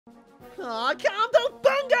Aw, Combo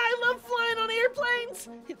Bunga, I love flying on airplanes!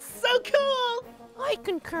 It's so cool! I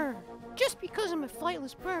concur. Just because I'm a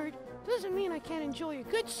flightless bird doesn't mean I can't enjoy a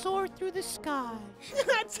good soar through the sky.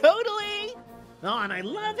 Totally! Oh, and I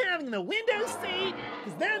love having the window seat,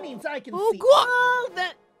 because that means I can see God. all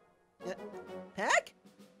that... Peck?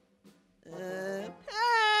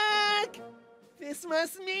 Peck! This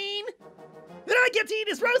must mean that I get to eat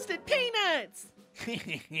his roasted peanuts!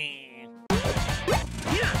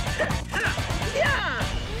 Yeah!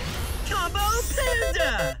 Combo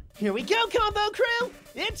Panda! Here we go, Combo Crew!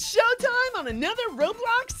 It's showtime on another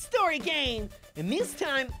Roblox story game! And this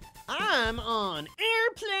time, I'm on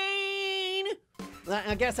airplane! Well,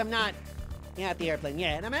 I guess I'm not at the airplane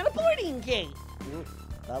yet. I'm at a boarding gate.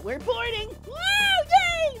 But we're boarding. Woo!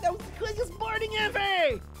 Yay! That was the quickest boarding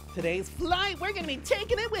ever! Today's flight, we're gonna be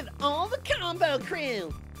taking it with all the Combo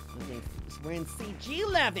Crew. Okay, so we're in seat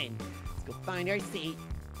G11. Let's go find our seat.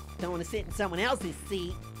 Don't want to sit in someone else's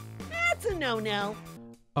seat. That's a no-no.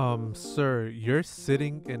 Sir, you're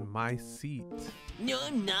sitting in my seat. No,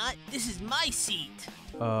 I'm not. This is my seat.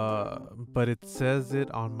 But it says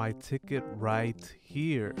it on my ticket right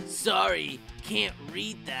here. Sorry, can't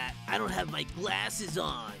read that. I don't have my glasses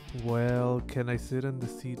on. Well, can I sit in the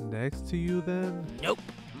seat next to you then? Nope,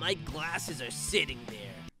 my glasses are sitting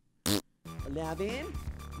there. 11.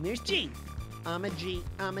 And there's G. I'm a G,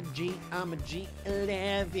 I'm a G, I'm a G.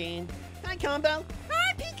 11. Hi, Combo.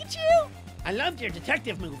 Hi, Pikachu. I loved your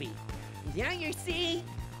detective movie. Is that your seat?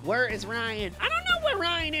 Where is Ryan? I don't know where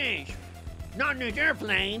Ryan is. Not in this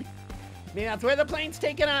airplane. Maybe that's where the plane's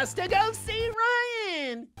taking us to go see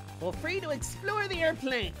Ryan. Feel free to explore the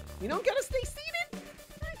airplane. You don't gotta stay seated?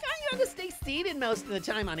 I thought you had to stay seated most of the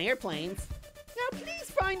time on airplanes. Now please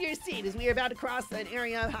find your seat as we are about to cross an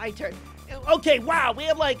area of high turn. Okay, wow, we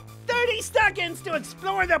have like 30 seconds to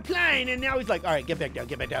explore the plane, and now he's like, all right, get back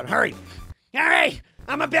down, hurry. Hurry,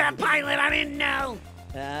 I'm a bad pilot, I didn't know.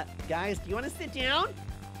 Guys, do you want to sit down?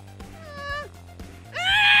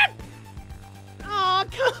 Aw,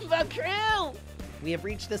 Combo Crew! We have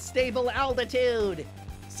reached a stable altitude.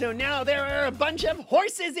 So now there are a bunch of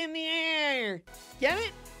horses in the air. Get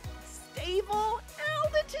it? Stable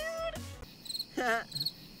altitude?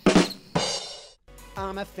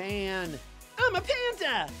 I'm a fan. I'm a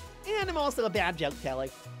panda. And I'm also a bad joke teller.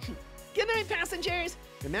 Good night, passengers.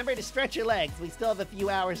 Remember to stretch your legs. We still have a few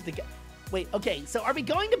hours to go. Wait, okay, so are we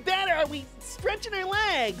going to bed or are we stretching our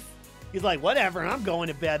legs? He's like, whatever, I'm going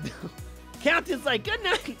to bed. Captain's like, good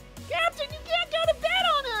night. Captain, you can't go to bed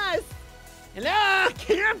on us. Hello,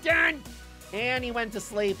 Captain. And he went to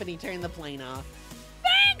sleep and he turned the plane off.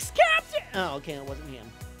 Thanks, Captain. Oh, okay, it wasn't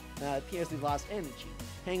him. It appears we've lost energy.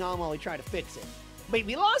 Hang on while we try to fix it. Wait,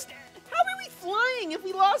 we lost, how are we flying if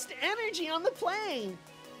we lost energy on the plane?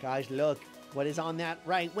 Guys, look, what is on that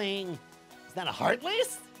right wing? Is that a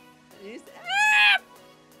Heartless? It's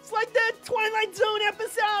like the Twilight Zone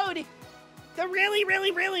episode. The really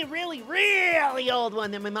old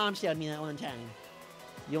one that my mom showed me that one time.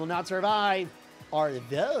 You'll not survive. Are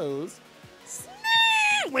those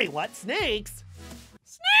snakes? Wait, what? Snakes?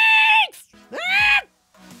 Snakes! Ah!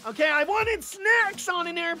 Okay, I wanted snacks on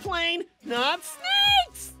an airplane, not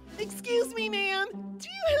snakes! Excuse me, ma'am. Do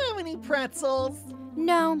you have any pretzels?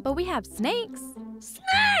 No, but we have snakes.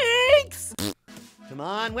 Snakes! Come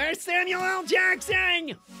on, where's Samuel L.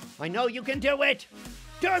 Jackson? I know you can do it.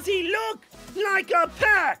 Does he look like a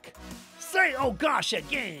pack? Say, oh gosh,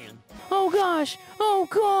 again. Oh gosh, oh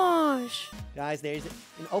gosh. Guys, there's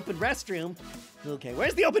an open restroom. Okay,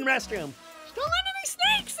 where's the open restroom? Don't let any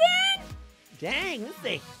snakes in! Dang, this is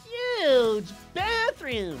a huge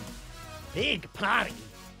bathroom. Big potty.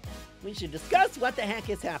 We should discuss what the heck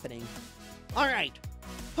is happening. All right,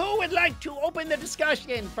 who would like to open the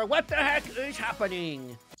discussion for what the heck is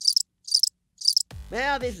happening?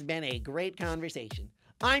 Well, this has been a great conversation.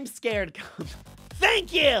 I'm scared.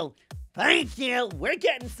 Thank you! Thank you! We're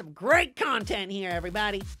getting some great content here,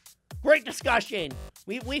 everybody. Great discussion.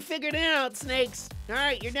 We figured it out, snakes. All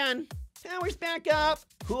right, you're done. Power's back up.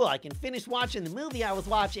 Cool, I can finish watching the movie I was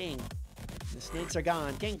watching. The snakes are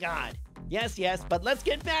gone, thank God. Yes, but let's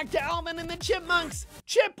get back to Alvin and the Chipmunks.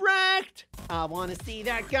 Chipwrecked! I want to see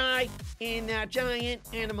that guy in that giant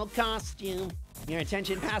animal costume. Your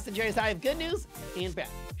attention, passengers, I have good news and bad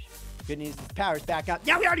news. Good news is the power's back up.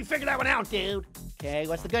 Yeah, we already figured that one out, dude. Okay,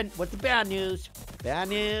 what's the bad news? Bad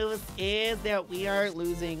news is that we are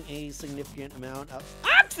losing a significant amount of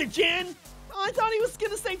oxygen. Oh, I thought he was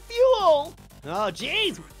gonna say fuel. Oh,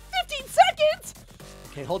 geez, 15 seconds.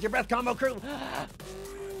 Okay, hold your breath, Combo Crew.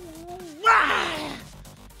 Ah!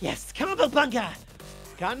 Yes, Combo Bunga.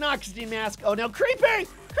 Got an oxygen mask. Oh no, Creepy!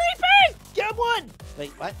 Creepy! Get one!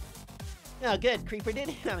 Wait, what? Oh, good. Creeper did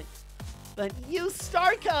have it. But use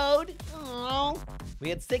star code. Oh, we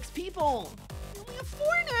had 6 people. We only have 4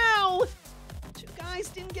 now. 2 guys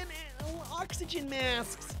didn't get oxygen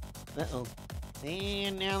masks. Uh-oh.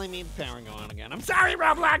 And now they made the power go on again. I'm sorry,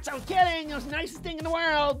 Roblox. I was kidding. It was the nicest thing in the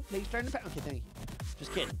world. They started the power. Okay, thank you.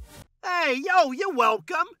 Just kidding. Hey, yo, you're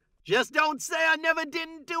welcome. Just don't say I never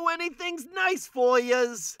didn't do anything nice for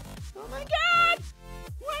yous. Oh my God!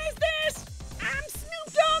 What is this? I'm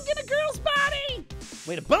Snoop Dogg in a girl's body!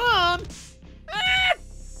 Wait, a bomb? Ah!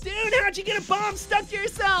 Dude, how'd you get a bomb stuck to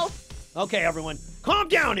yourself? Okay, everyone, calm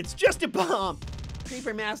down. It's just a bomb.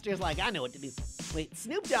 Creeper Master's like, I know what to do. Wait,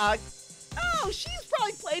 Snoop Dogg? Oh, she's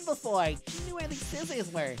probably played before. She knew where the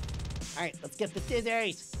scissors were. All right, let's get the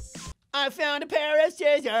scissors. I found a pair of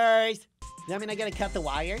scissors. Does that mean I gotta cut the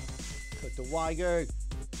wire? Cut the wire.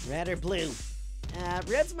 Red or blue?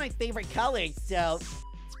 Red's my favorite color, so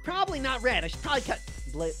it's probably not red. I should probably cut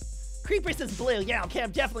blue. Creeper says blue. Yeah, okay,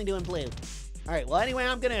 I'm definitely doing blue. All right, well, anyway,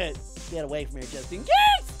 I'm gonna get away from here just in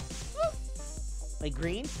case. Woo. Like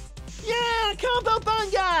green? Yeah, combo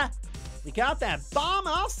bunga! We got that bomb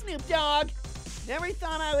off Snoop Dogg. Never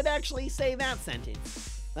thought I would actually say that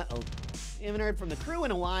sentence. Uh-oh. Haven't heard from the crew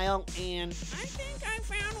in a while, and I think I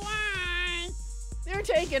found one. They're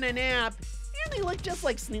taking a nap, and they look just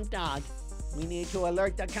like Snoop Dogg. We need to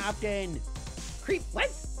alert the captain.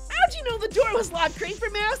 What? How'd you know the door was locked, Creeper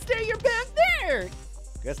Master? You're back there.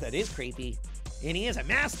 Guess that is creepy. And he is a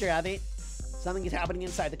master of it. Something is happening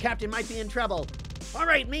inside. The captain might be in trouble. All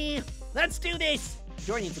right, me. Let's do this.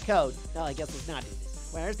 Door needs a code. No, I guess let's not do this.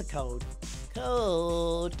 Where's the code?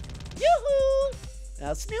 Code. Yoo-hoo!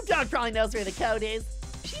 Snoop Dogg probably knows where the code is.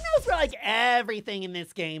 She knows where, like, everything in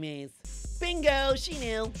this game is. Bingo, she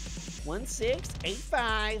knew.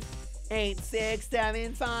 1685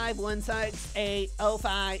 8675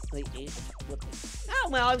 16805. Wait, oh,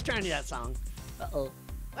 well, I was trying to do that song. Uh-oh.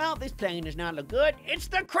 Well, this plane does not look good. It's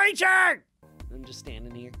the creature! I'm just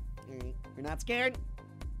standing here. You're not scared?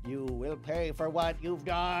 You will pay for what you've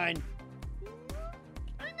done.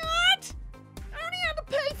 I'm not! I already had to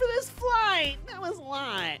pay for this flight. That was a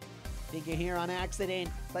lot. Think you're here on accident,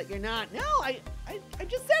 but you're not. No, I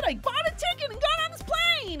just said I bought a ticket and got on this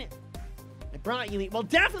plane. I brought you here. Well,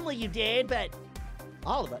 definitely you did, but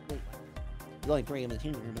all of it. Wait, there's only 3 of us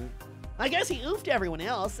here. I guess he oofed everyone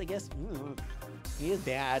else. I guess he is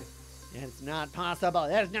bad. It's not possible.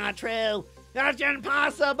 That's not true. That's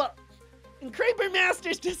impossible. And Creeper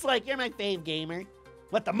Master's just like, you're my fave gamer.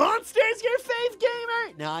 What, the monster's your fave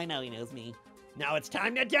gamer? No, I know he knows me. Now it's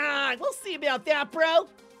time to die. We'll see about that, bro.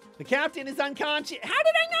 The captain is unconscious. How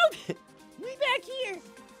did I know that? Way back here.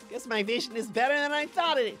 Guess my vision is better than I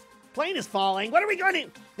thought it. Plane is falling. What are we going to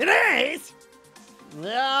do? It is.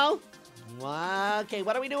 Well, okay,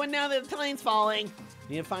 what are we doing now that the plane's falling?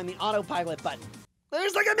 We need to find the autopilot button.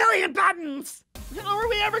 There's like a million buttons. How are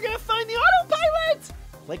we ever going to find the autopilot?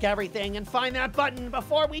 Click everything and find that button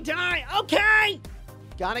before we die. Okay.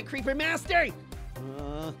 Got it, Creeper Master.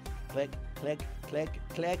 Click, click, click,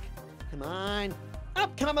 click. Come on.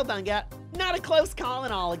 Up, combo bunga. Not a close call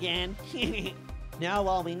at all again. Now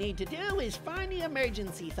all we need to do is find the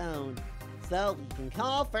emergency phone so we can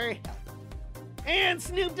call for help. And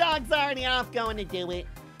Snoop Dogg's already off going to do it.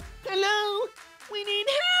 Hello? We need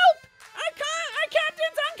help! Our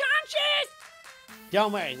captain's unconscious!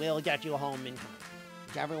 Don't worry, we'll get you home in time.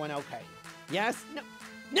 Is everyone okay? Yes? No.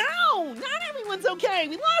 No! Not everyone's okay!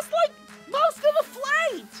 We lost, like, most of the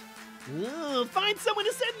flight! Ooh, find someone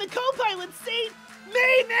to sit in the co-pilot seat!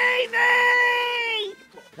 Me!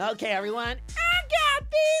 Okay, everyone. I got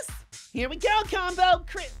this! Here we go, combo!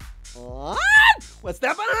 What? What's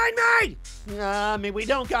that behind me? Maybe we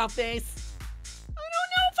don't got this. I don't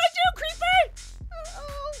know if I do, Creeper!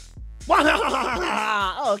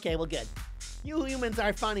 Uh-oh. Okay, well, good. You humans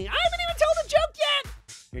are funny. I haven't even told a joke yet!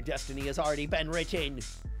 Your destiny has already been written.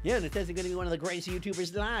 Yeah, and it says you're gonna be one of the greatest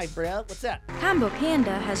YouTubers alive, bro. What's up? Combo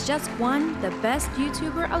Panda has just won the Best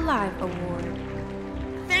YouTuber Alive award.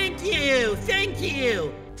 Thank you! Thank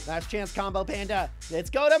you! Last chance, Combo Panda. Let's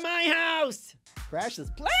go to my house! Crash this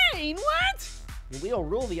plane? What? And we'll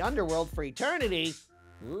rule the underworld for eternity.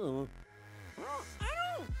 Ooh. I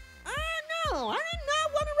do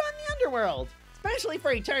not want to run the underworld. Especially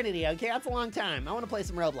for eternity, okay? That's a long time. I want to play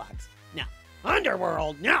some Roblox. No.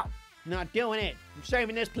 Underworld, no! Not doing it. I'm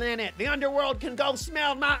saving this planet. The underworld can go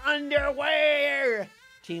smell my underwear!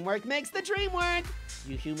 Teamwork makes the dream work.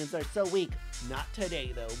 You humans are so weak. Not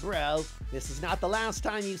today, though, bro. This is not the last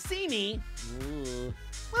time you see me. Ooh.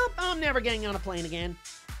 Well, I'm never getting on a plane again.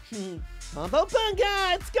 Combo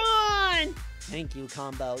Bunga, it's gone! Thank you,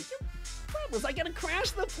 Combo. What, was I gonna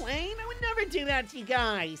crash the plane? I would never do that to you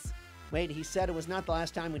guys. Wait, he said it was not the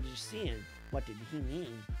last time we did see him. What did he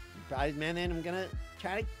mean? Probably, man, then I'm gonna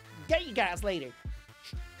try to get you guys later.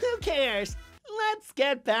 Who cares? Let's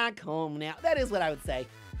get back home now. That is what I would say.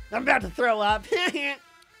 I'm about to throw up.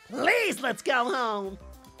 Please, let's go home.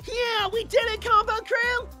 Yeah, we did it, Combo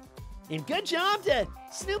Crew! And good job to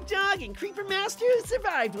Snoop Dogg and Creeper Master who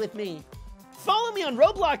survived with me. Follow me on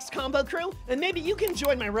Roblox, Combo Crew, and maybe you can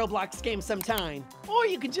join my Roblox game sometime. Or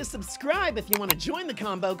you can just subscribe if you want to join the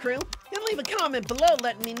Combo Crew, and leave a comment below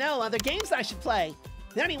letting me know other games I should play.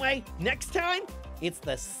 Anyway, next time, it's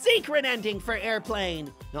the secret ending for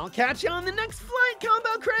Airplane. I'll catch you on the next flight,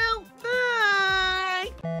 Combo Crew.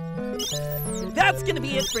 Bye! That's gonna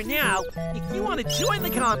be it for now. If you want to join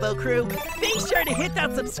the Combo Crew, be sure to hit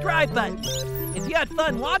that subscribe button. If you had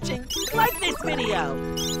fun watching, like this video.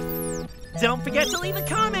 Don't forget to leave a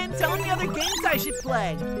comment telling me other games I should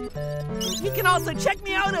play. You can also check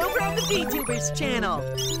me out over on the VTubers channel.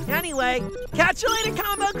 Anyway, catch you later,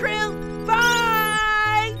 Combo Crew!